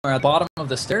at the bottom of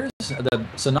the stairs.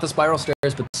 So not the spiral stairs,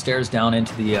 but the stairs down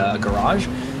into the garage.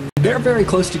 They're very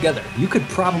close together. You could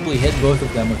probably hit both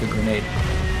of them with a grenade.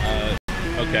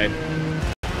 Okay.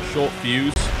 Short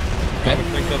fuse. Okay. I would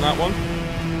think on that one.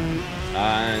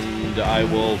 And I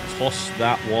will toss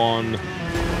that one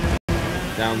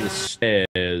down the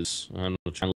stairs. And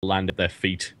I'll try and land at their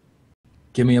feet.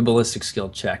 Give me a ballistic skill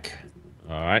check.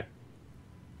 Alright.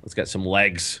 Let's get some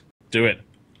legs. Do it.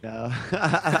 No.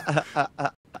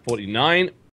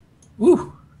 49.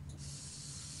 Woo!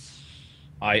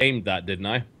 I aimed that, didn't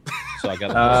I? So I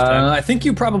got a plus 10. I think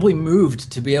you probably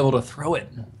moved to be able to throw it.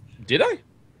 Did I?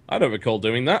 I don't recall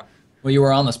doing that. Well, you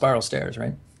were on the spiral stairs,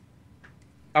 right?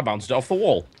 I bounced it off the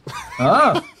wall.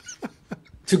 Ah!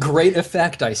 To great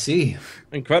effect, I see.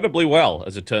 Incredibly well,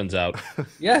 as it turns out.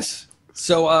 Yes.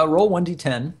 So roll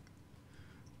 1d10.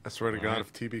 I swear to God,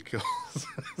 if TB kills.